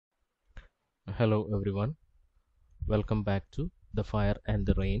Hello everyone, welcome back to The Fire and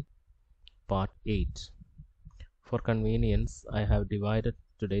the Rain, Part 8. For convenience, I have divided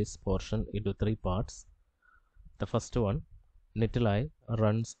today's portion into three parts. The first one, Nikolai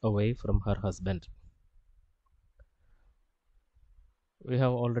runs away from her husband. We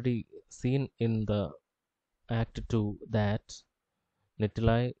have already seen in the Act 2 that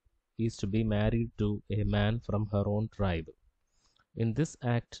Nikolai is to be married to a man from her own tribe. In this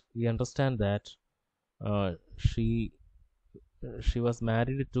act, we understand that uh, she she was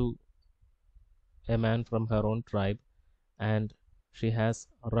married to a man from her own tribe and she has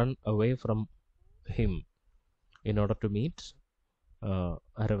run away from him in order to meet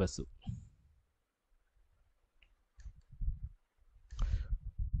Aravasu.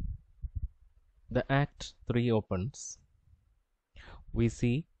 The Act 3 opens. We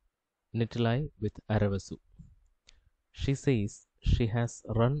see Nitilai with Aravasu. She says she has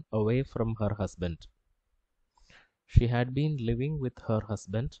run away from her husband. She had been living with her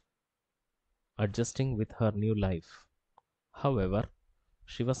husband, adjusting with her new life. However,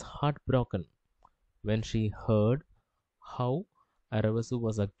 she was heartbroken when she heard how Aravasu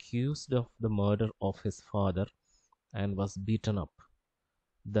was accused of the murder of his father and was beaten up.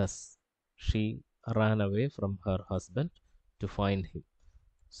 Thus, she ran away from her husband to find him.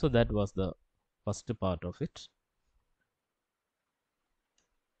 So that was the first part of it.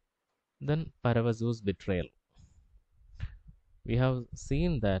 Then Paravasu's betrayal. We have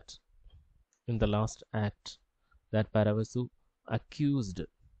seen that in the last act that Paravasu accused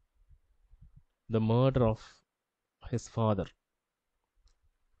the murder of his father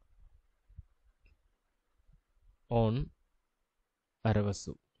on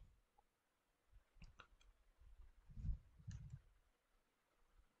Aravasu.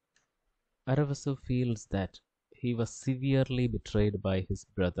 Aravasu feels that he was severely betrayed by his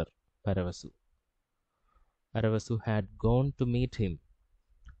brother Paravasu. Aravasu had gone to meet him,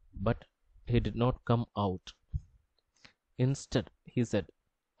 but he did not come out. Instead, he said,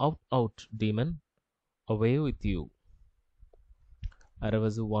 "Out, out, demon, away with you."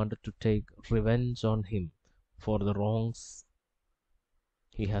 Aravasu wanted to take revenge on him for the wrongs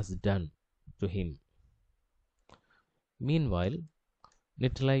he has done to him. Meanwhile,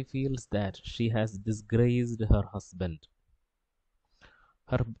 Nikolai feels that she has disgraced her husband.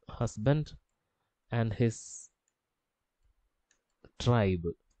 Her husband and his tribe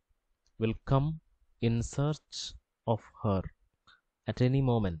will come in search of her at any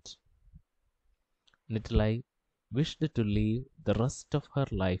moment. Nikolai wished to live the rest of her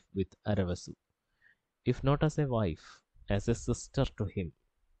life with Aravasu, if not as a wife, as a sister to him.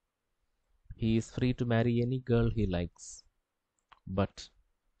 He is free to marry any girl he likes, but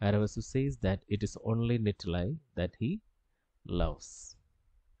Aravasu says that it is only Nikolai that he loves.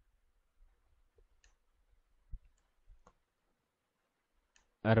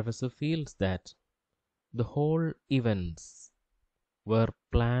 Aravasu feels that the whole events were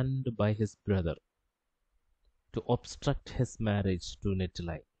planned by his brother to obstruct his marriage to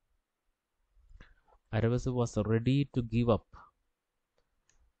Nikolai. Aravasu was ready to give up.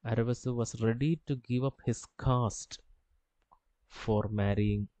 Aravasu was ready to give up his caste for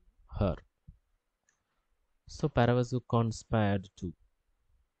marrying her. So Paravasu conspired to,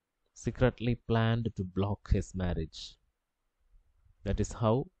 secretly planned to block his marriage. That is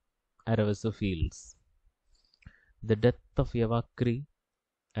how Aravasu feels. The death of Yavakri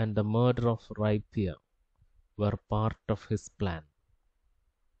and the murder of Raipia were part of his plan.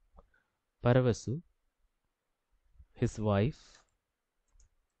 Paravasu, his wife,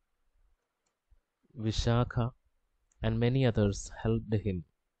 Vishakha, and many others helped him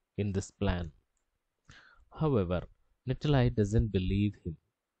in this plan. However, Nikolai doesn't believe him.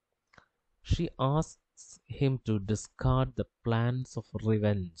 She asks him to discard the plans of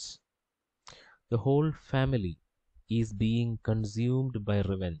revenge. The whole family is being consumed by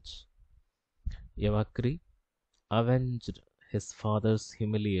revenge. Yavakri avenged his father's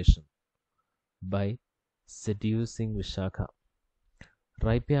humiliation by seducing Vishakha.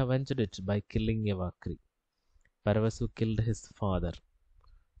 Raipya avenged it by killing Yavakri. Paravasu killed his father.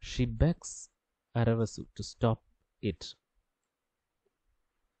 She begs Aravasu to stop it.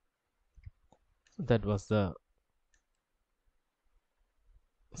 That was the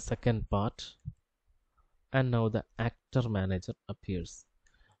second part. And now the actor manager appears.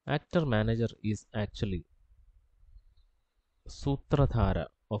 Actor manager is actually Sutradhara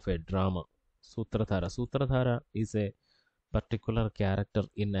of a drama. Sutradhara is a particular character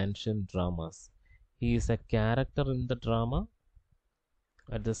in ancient dramas. He is a character in the drama.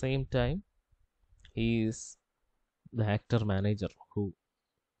 At the same time, he is the actor manager who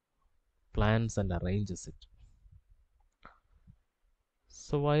plans and arranges it.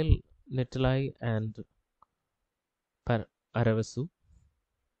 So while Nitilai and Aravasu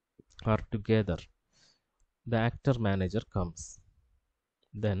are together, the actor manager comes.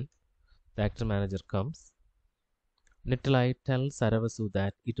 Then the actor manager comes. Nitilai tells Aravasu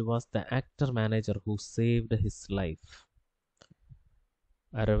that it was the actor manager who saved his life.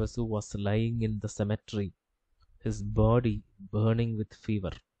 Aravasu was lying in the cemetery, his body burning with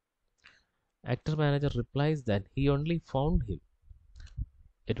fever. Actor manager replies that he only found him.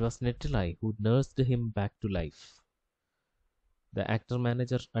 It was Nitilai who nursed him back to life. The actor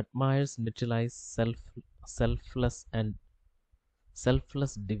manager admires Nitilai's selfless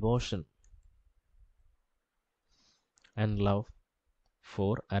devotion and love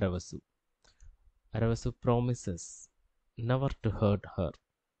for Aravasu. Aravasu promises never to hurt her.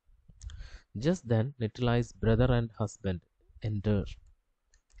 Just then, Nitilai's brother and husband enter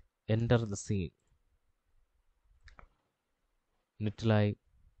the scene. Nitilai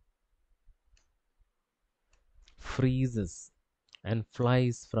freezes and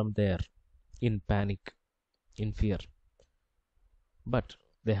flies from there in panic, in fear. But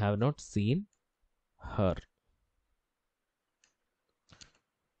they have not seen her.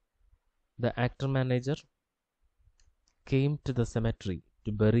 The actor manager came to the cemetery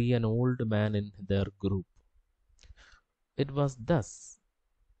to bury an old man in their group. It was thus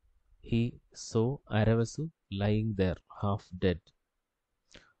he saw Aravasu lying there half dead.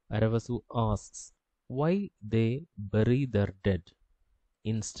 Aravasu asks why they bury their dead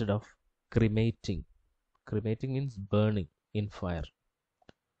instead of cremating. Cremating means burning in fire.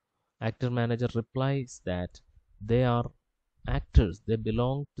 Actor manager replies that they are actors, they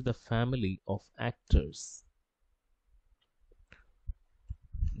belong to the family of actors.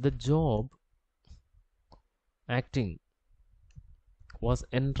 The job acting was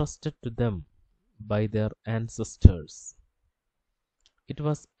entrusted to them by their ancestors. It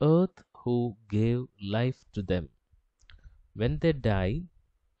was Earth who gave life to them. When they die,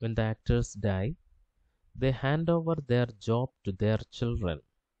 when the actors die, they hand over their job to their children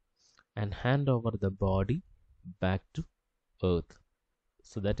and hand over the body back to Earth.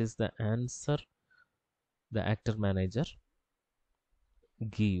 So that is the answer the actor manager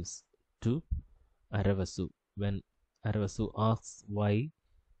gives to Aravasu when Aravasu asks why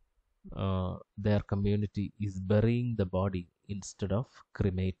their community is burying the body instead of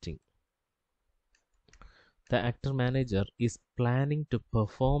cremating. The actor manager is planning to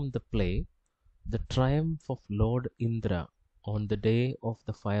perform the play The Triumph of Lord Indra on the day of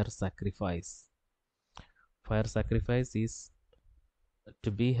the fire sacrifice. Fire sacrifice is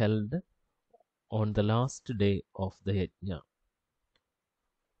to be held on the last day of the yajna.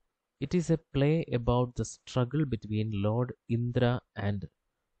 It is a play about the struggle between Lord Indra and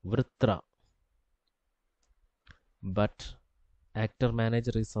Vritra. But actor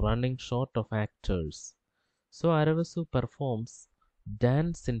manager is running short of actors. So Aravasu performs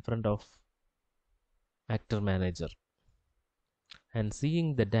dance in front of actor manager. And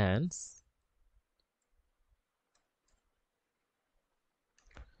seeing the dance,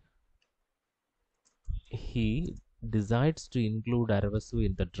 he decides to include Aravasu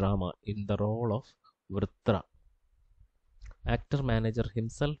in the drama in the role of Vritra. Actor manager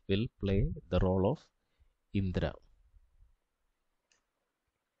himself will play the role of Indra.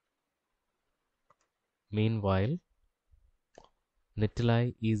 Meanwhile,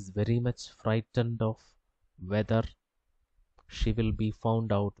 Nitilai is very much frightened of whether she will be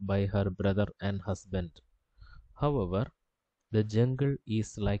found out by her brother and husband. However, the jungle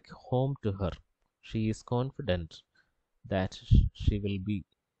is like home to her. She is confident that she will be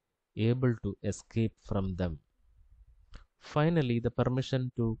able to escape from them. Finally, the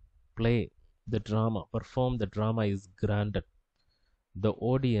permission to perform the drama is granted. The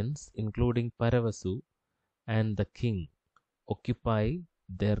audience, including Paravasu and the king, occupy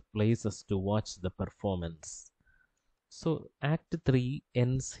their places to watch the performance. So, Act 3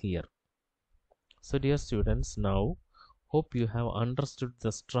 ends here. So, dear students, now hope you have understood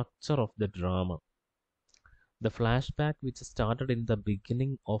the structure of the drama. The flashback, which started in the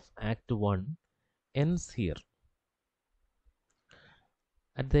beginning of Act 1, ends here.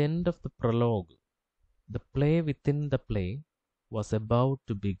 At the end of the prologue, the play within the play was about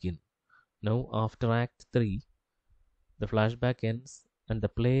to begin. Now, after Act 3, the flashback ends and the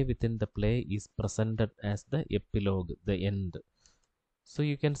play within the play is presented as the epilogue, the end. So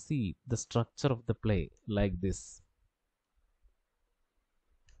you can see the structure of the play like this.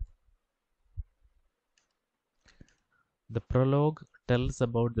 The prologue tells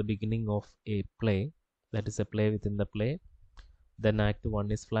about the beginning of a play, that is a play within the play. Then Act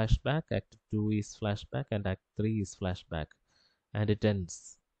 1 is flashback, Act 2 is flashback, and Act 3 is flashback, and it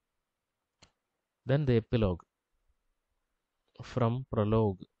ends. Then the epilogue. From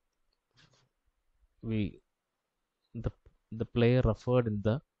prologue, we the the play referred in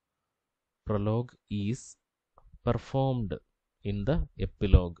the prologue is performed in the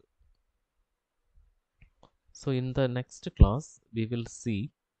epilogue. So in the next class we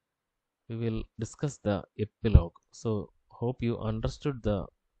will discuss the epilogue. So hope you understood the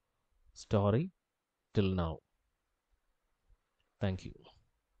story till now. Thank you.